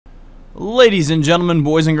Ladies and gentlemen,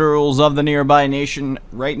 boys and girls of the Nearby Nation,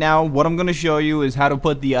 right now what I'm going to show you is how to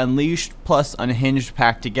put the Unleashed plus Unhinged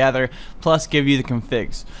pack together, plus give you the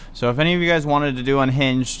configs. So if any of you guys wanted to do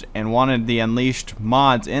Unhinged and wanted the Unleashed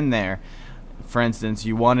mods in there, for instance,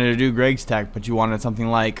 you wanted to do Greg's tech, but you wanted something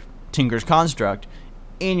like Tinker's Construct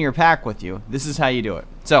in your pack with you, this is how you do it.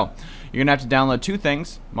 So you're going to have to download two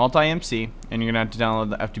things, Multi-MC, and you're going to have to download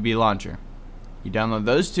the FTB Launcher. You download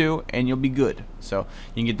those two and you'll be good. So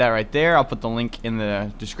you can get that right there. I'll put the link in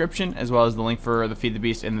the description as well as the link for the Feed the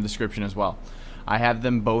Beast in the description as well. I have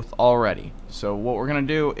them both already. So what we're going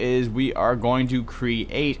to do is we are going to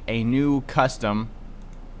create a new custom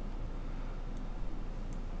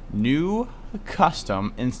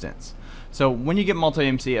instance. So when you get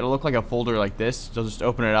Multi-MC, it'll look like a folder like this. So just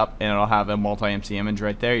open it up and it'll have a Multi-MC image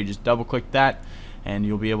right there. You just double click that and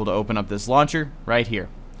you'll be able to open up this launcher right here.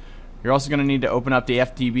 You're also going to need to open up the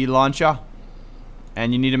FTB Launcher,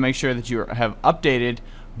 and you need to make sure that you have updated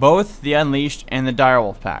both the Unleashed and the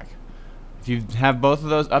Direwolf pack. If you have both of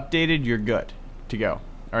those updated, you're good to go.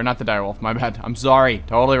 Or not the Direwolf, my bad. I'm sorry,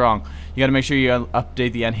 totally wrong. You got to make sure you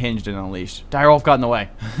update the Unhinged and Unleashed. Direwolf got in the way.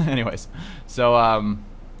 Anyways, so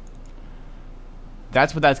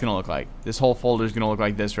that's what that's going to look like. This whole folder is going to look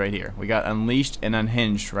like this right here. We got Unleashed and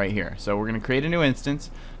Unhinged right here. So we're going to create a new instance,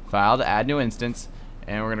 file to add new instance.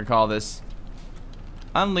 And we're going to call this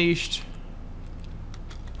Unleashed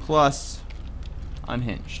plus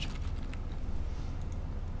Unhinged.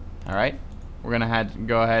 Alright, we're going to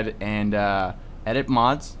go ahead and edit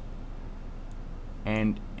mods.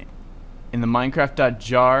 And in the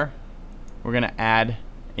Minecraft.jar, we're going to add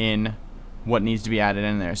in what needs to be added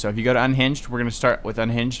in there. So if you go to Unhinged, we're going to start with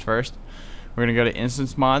Unhinged first. We're going to go to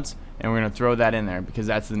Instance Mods, and we're going to throw that in there because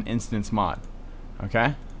that's an instance mod.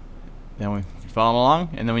 Okay? Then we follow along,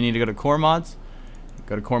 and then we need to go to Core Mods.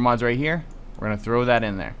 Go to Core Mods right here. We're going to throw that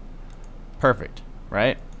in there. Perfect,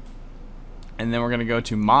 right? And then we're going to go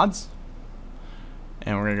to Mods,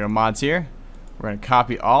 and we're going to go to Mods here. We're going to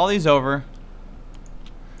copy all these over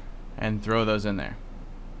and throw those in there.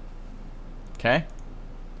 Okay?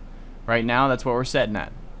 Right now, that's what we're setting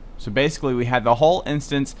at. So basically, we had the whole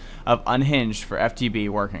instance of Unhinged for FTB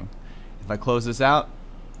working. If I close this out,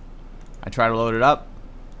 I try to load it up,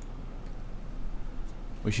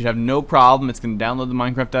 we should have no problem. It's going to download the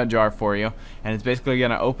Minecraft.jar for you, and it's basically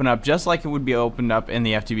going to open up just like it would be opened up in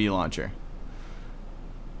the FTB Launcher.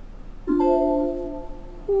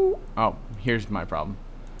 Oh, here's my problem.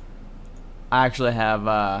 I actually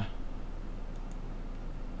have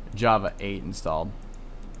Java 8 installed.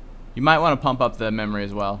 You might want to pump up the memory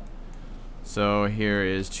as well. So here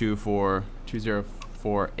is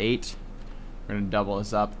 2048. We're going to double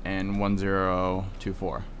this up and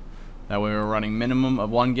 1024. That way we're running minimum of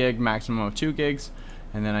 1 gig, maximum of 2 gigs,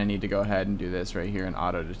 and then I need to go ahead and do this right here in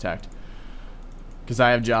auto detect. Because I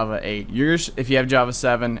have Java 8. Yours, if you have Java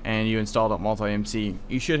 7 and you installed up Multi-MC,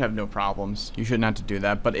 you should have no problems. You shouldn't have to do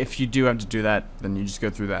that. But if you do have to do that, then you just go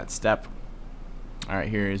through that step. Alright,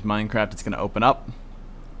 here is Minecraft. It's going to open up.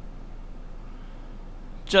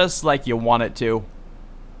 Just like you want it to.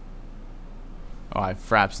 Oh, I have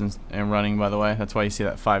fraps and running, by the way. That's why you see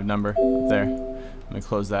that 5 number up there. Let me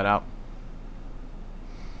close that out.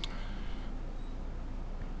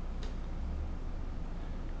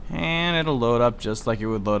 And it'll load up just like it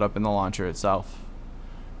would load up in the launcher itself.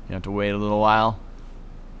 You have to wait a little while.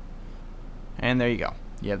 And there you go.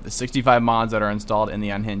 You have the 65 mods that are installed in the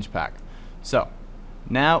Unhinged pack. So,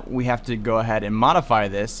 now we have to go ahead and modify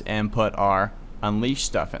this and put our Unleashed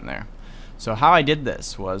stuff in there. So how I did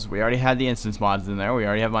this was we already had the instance mods in there. We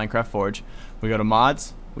already have Minecraft Forge. We go to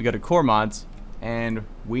Mods. We go to Core Mods. And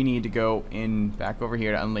we need to go back over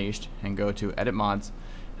here to Unleashed and go to Edit Mods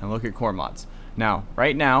and look at Core Mods. Now,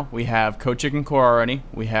 right now, we have Code Chicken Core already.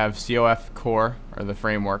 We have COF Core, or the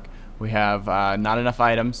framework. We have not enough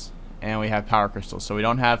items, and we have Power Crystals. So we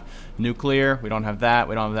don't have Nuclear, we don't have that,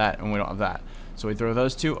 we don't have that, and we don't have that. So we throw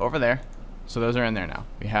those two over there. So those are in there now.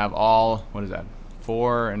 We have all, what is that,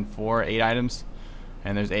 4 and 4, 8 items,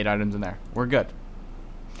 and there's 8 items in there. We're good.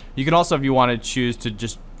 You can also, if you want to, choose to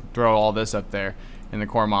just throw all this up there in the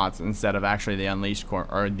core mods instead of actually the Unleashed core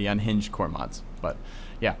or the Unhinged core mods. But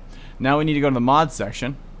yeah, now we need to go to the mods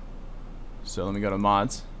section. So let me go to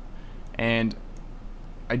mods, and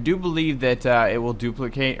I do believe that it will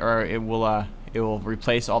duplicate, or it will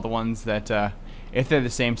replace all the ones that if they're the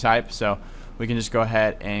same type. So we can just go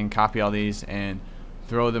ahead and copy all these and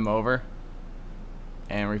throw them over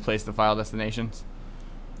and replace the file destinations.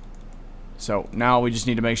 So now we just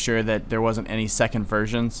need to make sure that there wasn't any second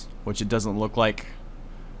versions, which it doesn't look like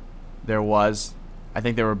there was. I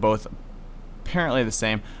think they were both apparently the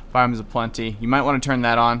same, Biomes of Plenty. You might want to turn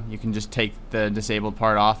that on. You can just take the disabled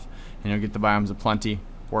part off and you'll get the Biomes of Plenty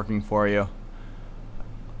working for you.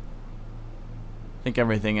 I think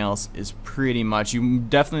everything else is pretty much. You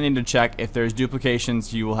definitely need to check if there's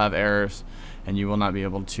duplications. You will have errors and you will not be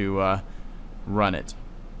able to run it.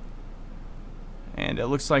 And it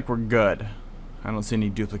looks like we're good. I don't see any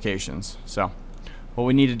duplications. So what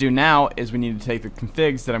we need to do now is we need to take the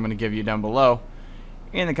configs that I'm going to give you down below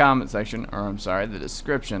in the comment section, or I'm sorry, the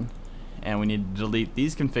description, and we need to delete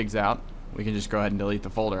these configs out. We can just go ahead and delete the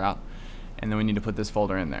folder out, and then we need to put this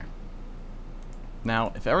folder in there.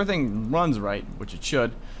 Now, if everything runs right, which it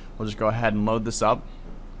should, we'll just go ahead and load this up.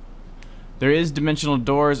 There is dimensional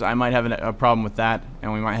doors. I might have a problem with that,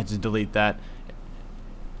 and we might have to delete that.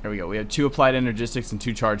 There we go. We have 2 applied energistics and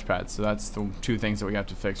 2 charge pads, so that's the 2 things that we have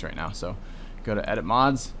to fix right now. So go to edit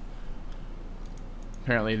mods.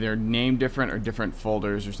 Apparently they're named different or different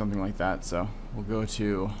folders or something like that. So we'll go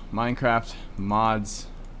to Minecraft mods.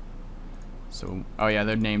 So, oh yeah,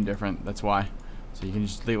 they're named different. That's why. So you can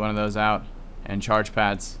just delete one of those out. And charge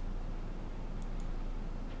pads.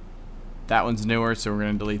 That one's newer, so we're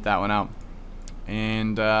going to delete that one out.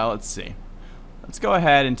 And let's see. Let's go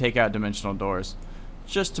ahead and take out dimensional doors,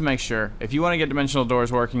 just to make sure. If you want to get dimensional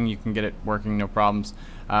doors working, you can get it working, no problems.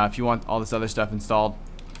 If you want all this other stuff installed,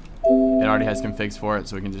 it already has configs for it,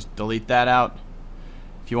 so we can just delete that out.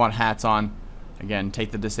 If you want hats on, again,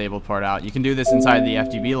 take the disabled part out. You can do this inside the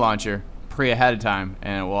FTB Launcher ahead of time,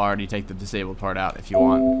 and it will already take the disabled part out if you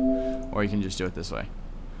want, or you can just do it this way.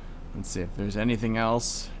 Let's see if there's anything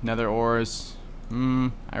else. Nether ores.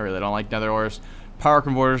 I really don't like nether ores. Power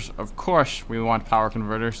converters, of course we want power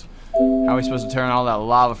converters. How are we supposed to turn all that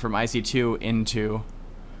lava from IC2 into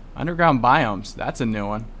underground biomes? That's a new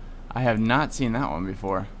one. I have not seen that one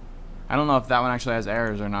before. I don't know if that one actually has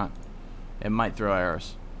errors or not. It might throw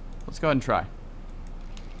errors. Let's go ahead and try.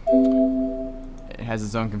 It has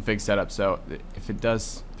its own config setup, so if it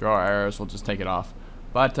does throw our errors, we'll just take it off.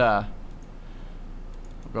 But we'll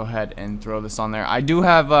go ahead and throw this on there. I do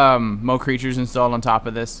have Mo Creatures installed on top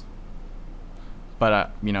of this,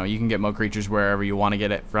 but you know, you can get Mo Creatures wherever you want to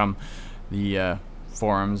get it from, the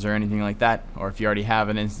forums or anything like that. Or if you already have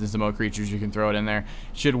an instance of Mo Creatures, you can throw it in there.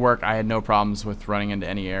 It should work. I had no problems with running into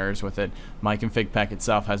any errors with it. My config pack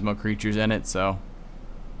itself has Mo Creatures in it, so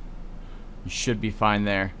you should be fine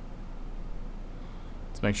there.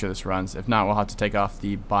 Make sure this runs. If not, we'll have to take off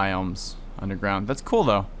the biomes underground. That's cool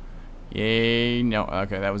though. Yay. No,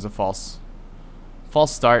 okay, that was a false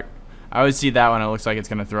start. I always see that one. It looks like it's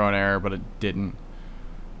gonna throw an error, but it didn't.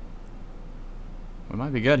 We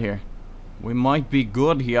might be good here. We might be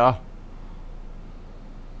good here.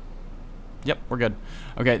 Yep, we're good.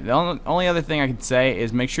 Okay, the only other thing I could say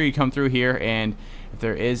is make sure you come through here, and if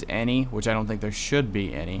there is any, which I don't think there should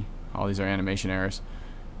be any, all these are animation errors,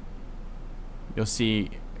 you'll see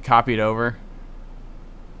copied over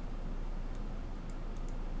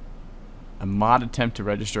a mod attempt to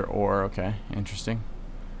register ore. Okay, interesting.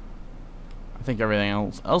 I think everything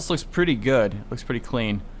else looks pretty good. It looks pretty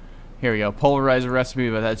clean. Here we go, polarizer recipe,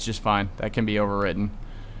 but that's just fine. That can be overwritten,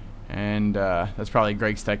 and that's probably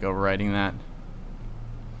Greg's Tech overwriting that.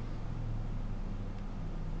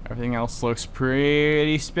 Everything else looks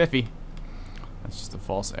pretty spiffy. That's just a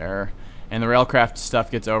false error. And the Railcraft stuff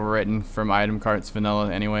gets overwritten from item carts vanilla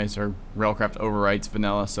anyways, or Railcraft overwrites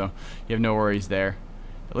vanilla, so you have no worries there.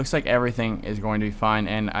 It looks like everything is going to be fine,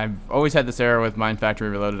 and I've always had this error with Mine Factory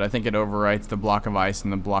Reloaded. I think it overwrites the block of ice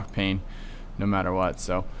and the block pane no matter what.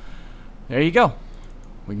 So there you go.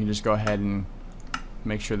 We can just go ahead and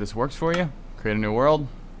make sure this works for you. Create a new world.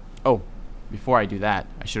 Oh, before I do that,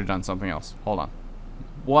 I should have done something else. Hold on.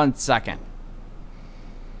 1 second.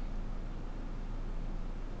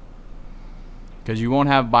 Because you won't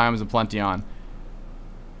have Biomes of Plenty on.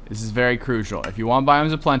 This is very crucial. If you want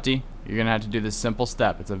Biomes of Plenty, you're going to have to do this simple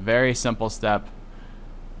step. It's a very simple step.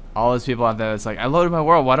 All those people out there that's like, I loaded my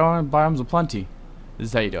world, why don't I have Biomes of Plenty? This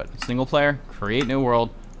is how you do it. Single player, create new world,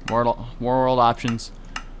 more world options,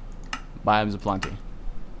 Biomes of Plenty.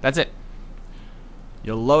 That's it.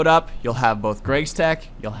 You'll load up, you'll have both Greg's Tech,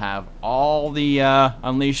 you'll have all the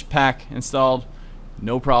Unleashed pack installed.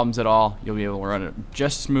 No problems at all. You'll be able to run it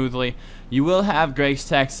just smoothly. You will have Greg's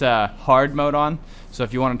Tech's hard mode on, so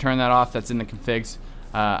if you want to turn that off, that's in the configs.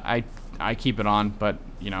 I keep it on, but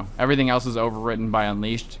you know, everything else is overwritten by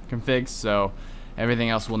Unleashed configs, so everything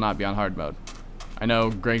else will not be on hard mode. I know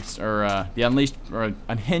Greg's, or the Unleashed or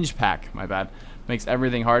Unhinged pack, my bad, makes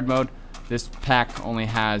everything hard mode. This pack only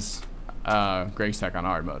has Greg's Tech on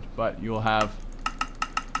hard mode, but you will have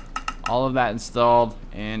all of that installed,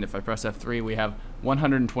 and if I press F3, we have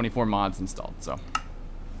 124 mods installed. So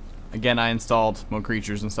Again, I installed more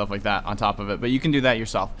creatures and stuff like that on top of it, but you can do that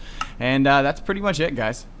yourself. And that's pretty much it,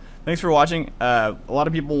 guys. Thanks for watching. A lot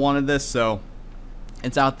of people wanted this, so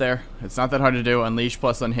it's out there. It's not that hard to do. Unleashed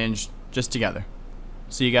plus Unhinged, just together.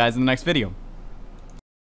 See you guys in the next video.